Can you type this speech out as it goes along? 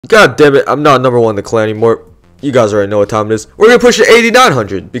God damn it, I'm not number 1 in the clan anymore. You guys already know what time it is. We're gonna push to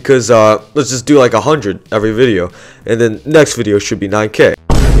 8,900 because let's just do like 100 every video, and then next video should be 9K.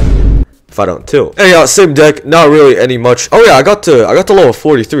 If I don't tilt. Hey, same deck, not really any much. Oh yeah, I got to level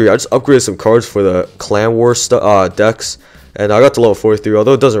 43. I just upgraded some cards for the Clan War decks, and I got to level 43.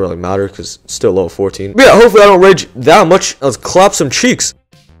 Although it doesn't really matter because it's still level 14. But yeah, hopefully I don't rage that much. Let's clap some cheeks.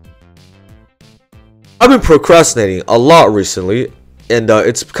 I've been procrastinating a lot recently, and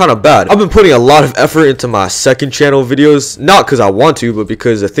it's kind of bad. I've been putting a lot of effort into my second channel videos, not because I want to, but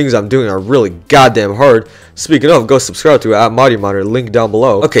because the things I'm doing are really goddamn hard. Speaking of, go subscribe to it at Mighty Miner, link down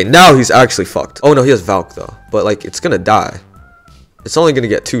below. Okay, now he's actually fucked. Oh no, he has Valk though, but like it's gonna die. It's only gonna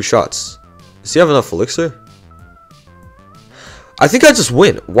get 2 shots. Does he have enough elixir? I think I just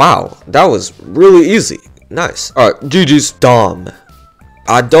win. Wow, that was really easy. Nice. All right, GG's. Dom.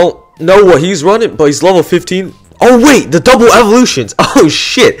 I don't know what he's running, but he's level 15. Oh wait, the double evolutions. Oh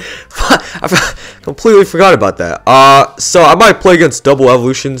shit, I completely forgot about that. So I might play against double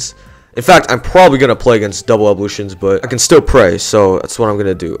evolutions. In fact, I'm probably gonna play against double evolutions, but I can still pray, so that's what I'm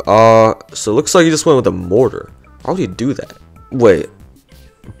gonna do. So it looks like he just went with a mortar. How would he do that? Wait,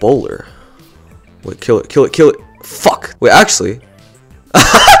 bowler. Wait, kill it, kill it, kill it. Fuck. Wait, actually,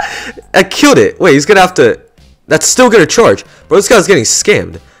 I killed it. Wait, he's gonna have to. That's still gonna charge, bro. This guy's getting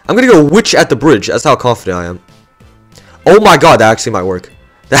scammed. I'm gonna go witch at the bridge. That's how confident I am. Oh my god, that actually might work.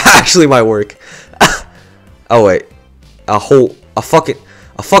 That actually might work. Oh wait, a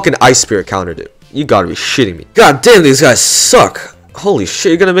fucking ice spirit countered it. You gotta be shitting me. God damn, these guys suck. Holy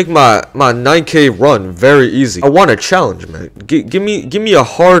shit, you're gonna make my 9K run very easy. I want a challenge, man. Give me a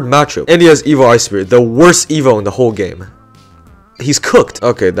hard matchup. And he has Evo Ice Spirit, the worst Evo in the whole game. He's cooked.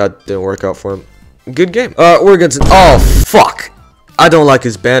 Okay, that didn't work out for him. Good game. We're against. Oh fuck. I don't like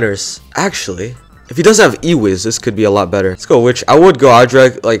his banners. Actually, if he doesn't have E-Wiz, this could be a lot better. Let's go Witch. I would go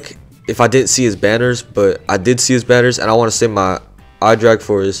iDrag, like, if I didn't see his banners, but I did see his banners, and I want to save my iDrag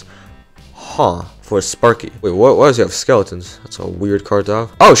for his, for his Sparky. Wait, what? Why does he have skeletons? That's a weird card to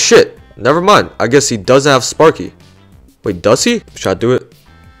have. Oh, shit. Never mind. I guess he doesn't have Sparky. Wait, does he? Should I do it?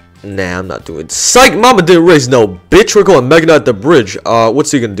 Nah, I'm not doing it. Psych, mama didn't raise no bitch. We're going Mega Knight at the bridge.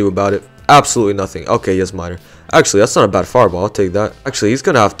 What's he gonna do about it? Absolutely nothing. Okay, yes, Miner. Actually, that's not a bad fireball. I'll take that. Actually, he's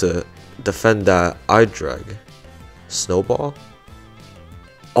gonna have to defend that iDrag. Snowball?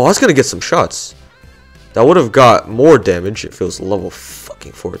 Oh, I was gonna get some shots. That would have got more damage if it was level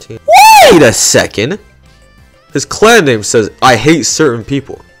fucking 14. Wait a second! His clan name says, I hate certain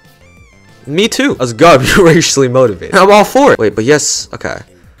people. Me too. I was gotta be racially motivated. I'm all for it. Wait, but yes, okay.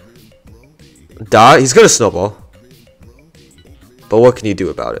 Die? He's gonna snowball. But what can you do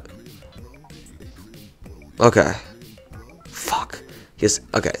about it? Okay. Fuck.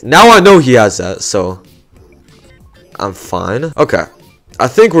 Okay, now I know he has that, so I'm fine. Okay, I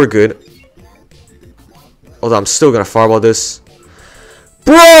think we're good. Although I'm still gonna fireball this.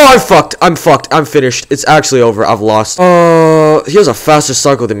 Bro, I'm fucked. I'm finished. It's actually over. I've lost. He has a faster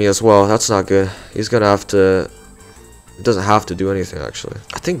cycle than me as well. That's not good. He's gonna have to. It doesn't have to do anything, actually.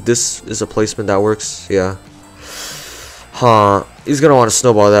 I think this is a placement that works. Yeah. He's gonna want to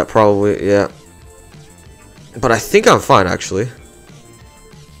snowball that, probably. Yeah. But I think I'm fine, actually.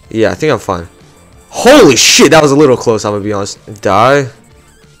 Yeah, I think I'm fine. Holy shit, that was a little close, I'm gonna be honest. Die?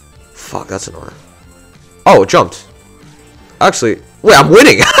 Fuck, that's annoying. Oh, it jumped. Actually, wait, I'm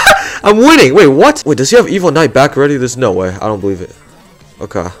winning! I'm winning! Wait, what? Wait, does he have Evil Knight back already? There's no way. I don't believe it.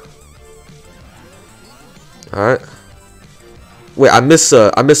 Okay. Alright. Wait, I miss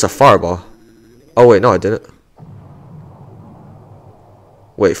a fireball. Oh, wait, no, I didn't.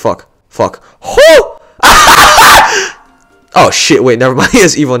 Wait, fuck. Fuck. Oh! Oh shit, wait, never mind. He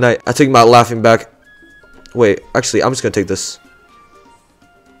has Evil Knight. I take my laughing back. Wait, actually, I'm just gonna take this.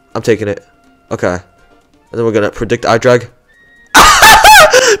 I'm taking it. Okay. And then we're gonna predict iDrag. Bro,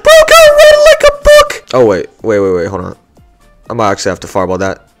 got read like a book! Oh, wait, hold on. I might actually have to fireball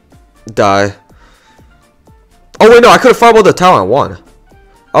that. Die. Oh, wait, no, I could have fireballed the tower and won.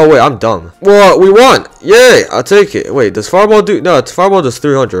 Oh, wait, I'm dumb. Well, we won. Yay, I'll take it. Wait, does fireball do? No, fireball does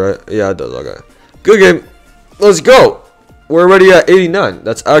 300, right? Yeah, it does. Okay. Good game. Let's go. We're already at 89.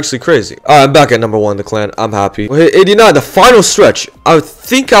 That's actually crazy. Alright, I'm back at number 1 in the clan. I'm happy. We hit 89, the final stretch. I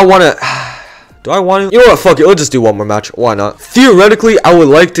think I want to... Do I want to? You know what? Fuck it. We'll just do one more match. Why not? Theoretically, I would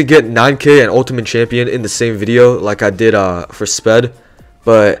like to get 9K and Ultimate Champion in the same video like I did for Sped.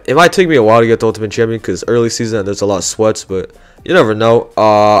 But it might take me a while to get the Ultimate Champion because early season there's a lot of sweats. But you never know.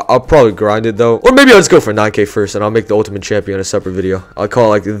 I'll probably grind it though. Or maybe I'll just go for 9K first and I'll make the Ultimate Champion a separate video. I'll call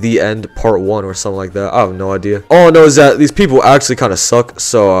it like The End Part 1 or something like that. I have no idea. All I know is that these people actually kind of suck.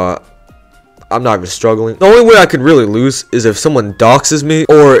 So I'm not even struggling. The only way I could really lose is if someone doxes me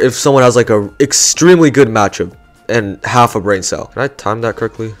or if someone has like a extremely good matchup and half a brain cell. Can I time that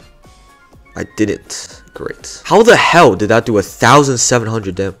correctly? I didn't. Great. How the hell did that do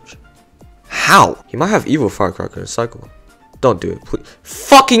 1,700 damage? How? He might have evil firecracker in cycle. Don't do it, please.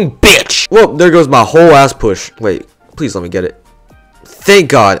 Fucking bitch! Well, there goes my whole ass push. Wait, please let me get it. Thank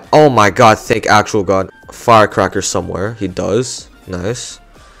God. Oh my God, thank actual God. Firecracker somewhere. He does. Nice.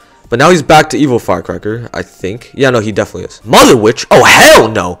 But now he's back to evil firecracker, I think. Yeah, no, he definitely is. Mother witch? Oh, hell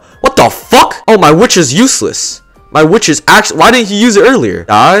no. What the fuck? Oh, my witch is useless. My witch is actually... Why didn't he use it earlier?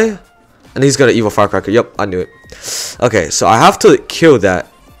 Die? And he's gonna evil firecracker. Yep, I knew it. Okay, so I have to kill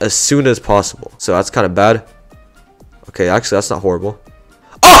that as soon as possible. So that's kind of bad. Okay, actually, that's not horrible.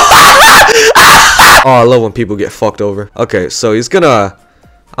 Oh! Oh, I love when people get fucked over. Okay, so he's gonna...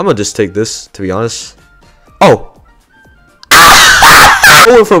 I'm gonna just take this, to be honest. Oh!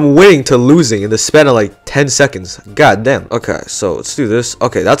 Going from winning to losing in the span of like 10 seconds. God damn. Okay, so let's do this.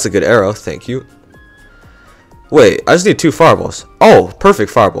 Okay, that's a good arrow. Thank you. Wait, I just need 2 fireballs. Oh,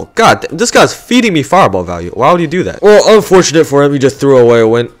 perfect fireball. God, this guy's feeding me fireball value. Why would he do that? Well, unfortunate for him, he just threw away a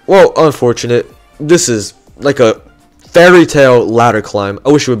win. Well, unfortunate. This is like a fairy tale ladder climb. I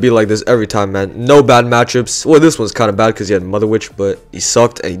wish it would be like this every time, man. No bad matchups. Well, this one's kind of bad because he had Mother Witch, but he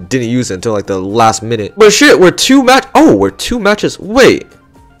sucked and he didn't use it until like the last minute. But shit, we're 2 matches. Wait,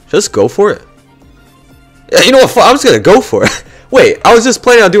 just go for it. Yeah, you know what? I'm just gonna go for it. Wait, I was just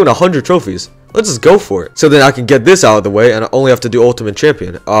planning on doing 100 trophies. Let's just go for it. So then I can get this out of the way and I only have to do Ultimate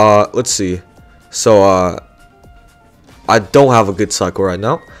Champion. Let's see. So, I don't have a good cycle right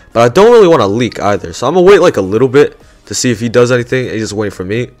now. But I don't really want to leak either. So I'm going to wait like a little bit to see if he does anything. He's just waiting for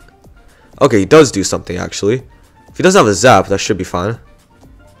me. Okay, he does do something actually. If he doesn't have a zap, that should be fine.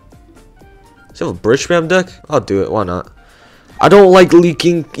 Does he have a bridge spam deck? I'll do it. Why not? I don't like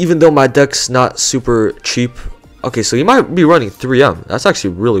leaking even though my deck's not super cheap. Okay, so he might be running 3M. That's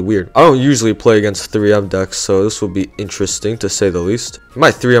actually really weird. I don't usually play against 3M decks, so this will be interesting to say the least. He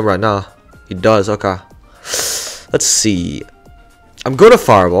might 3M right now. He does, okay. Let's see. I'm going to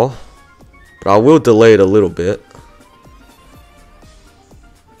Fireball, but I will delay it a little bit.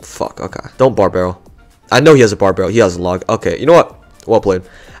 Fuck, okay. Don't Bar Barrel. I know he has a Bar Barrel. He has a log. Okay, you know what? Well played.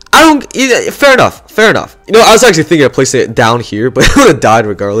 Fair enough. You know, I was actually thinking of placing it down here, but it would have died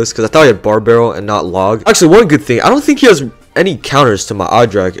regardless because I thought he had Bar Barrel and not log. Actually, one good thing, I don't think he has any counters to my eye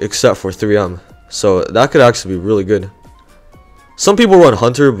drag except for 3M. So that could actually be really good. Some people run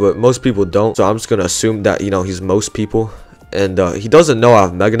Hunter, but most people don't. So I'm just going to assume that, you know, he's most people. And he doesn't know I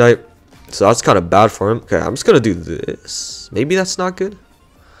have Mega Knight. So that's kind of bad for him. Okay, I'm just going to do this. Maybe that's not good.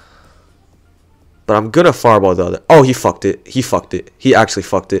 But I'm gonna Fireball the other. Oh, he fucked it. He actually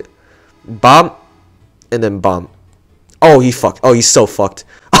fucked it. Bomb. And then bomb. Oh, he fucked. Oh, he's so fucked.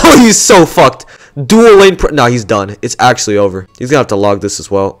 Oh, he's so fucked. Dual lane. Nah, he's done. It's actually over. He's gonna have to log this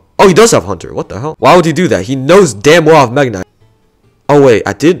as well. Oh, he does have Hunter. What the hell? Why would he do that? He knows damn well I have Mega Knight. Oh, wait.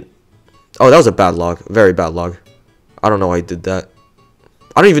 I did. Oh, that was a bad log. Very bad log. I don't know why he did that.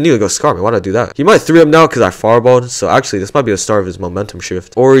 I don't even need to go Scar me. Why did I do that? He might 3M now because I Fireballed. So actually, this might be the start of his momentum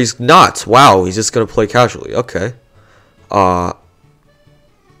shift. Or he's not. Wow, he's just going to play casually. Okay. I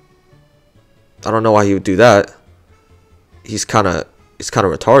don't know why he would do that. He's kind of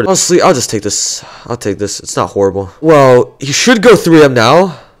retarded. Honestly, I'll just take this. I'll take this. It's not horrible. Well, he should go 3M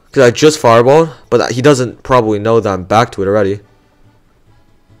now because I just Fireballed. But he doesn't probably know that I'm back to it already.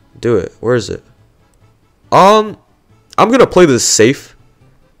 Do it. Where is it? I'm going to play this safe.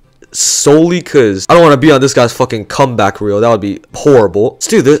 Solely because I don't want to be on this guy's fucking comeback reel. That would be horrible.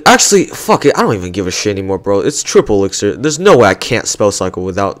 Dude, there's actually, fuck it. I don't even give a shit anymore, bro. It's triple elixir. There's no way I can't spell cycle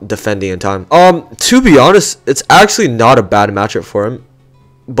without defending in time. To be honest, it's actually not a bad matchup for him.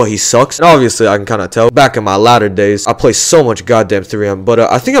 But he sucks. And obviously, I can kind of tell. Back in my latter days, I play so much goddamn 3M. But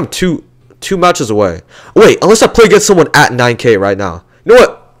I think I'm two matches away. Wait, unless I play against someone at 9K right now. You know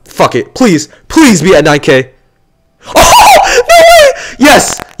what? Fuck it. Please be at 9K. Oh, no way!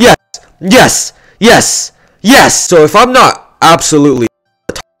 Yes. So if I'm not absolutely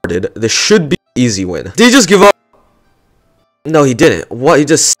retarded, this should be an easy win. Did he just give up? No, he didn't. What? He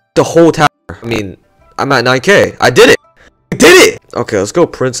just the whole tower. I mean, I'm at 9K. I did it. Okay, let's go,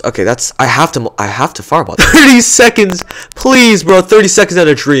 Prince. Okay, that's I have to Fireball. 30 seconds, please, bro. 30 seconds at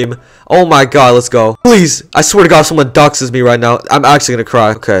a dream. Oh my God, let's go. Please, I swear to God, if someone doxes me right now, I'm actually gonna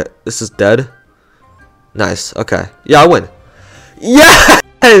cry. Okay, this is dead. Nice. Okay, yeah, I win. Yes!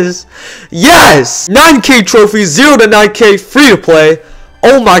 9K trophies, 0 to 9K, free to play.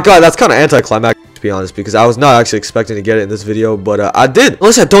 Oh my God, that's kind of anticlimactic, to be honest, because I was not actually expecting to get it in this video, but I did.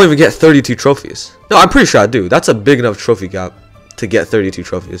 Unless I don't even get 32 trophies. No, I'm pretty sure I do. That's a big enough trophy gap to get 32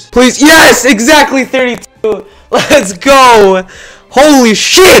 trophies. Please, yes, exactly 32. Let's go. Holy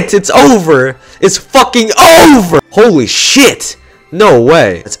shit, it's over. It's fucking over. Holy shit. No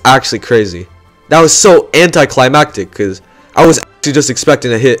way. It's actually crazy. That was so anticlimactic because I was actually just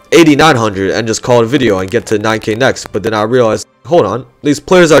expecting to hit 8,900 and just call it a video and get to 9K next. But then I realized, hold on, these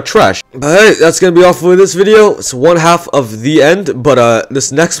players are trash. But hey, that's going to be all for this video. It's one half of the end. But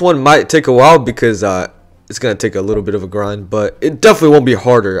this next one might take a while because it's going to take a little bit of a grind. But it definitely won't be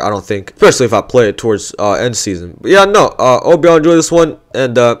harder, I don't think. Especially if I play it towards end season. But yeah, no, hope y'all enjoy this one.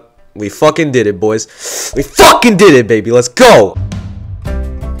 And we fucking did it, boys. We fucking did it, baby. Let's go.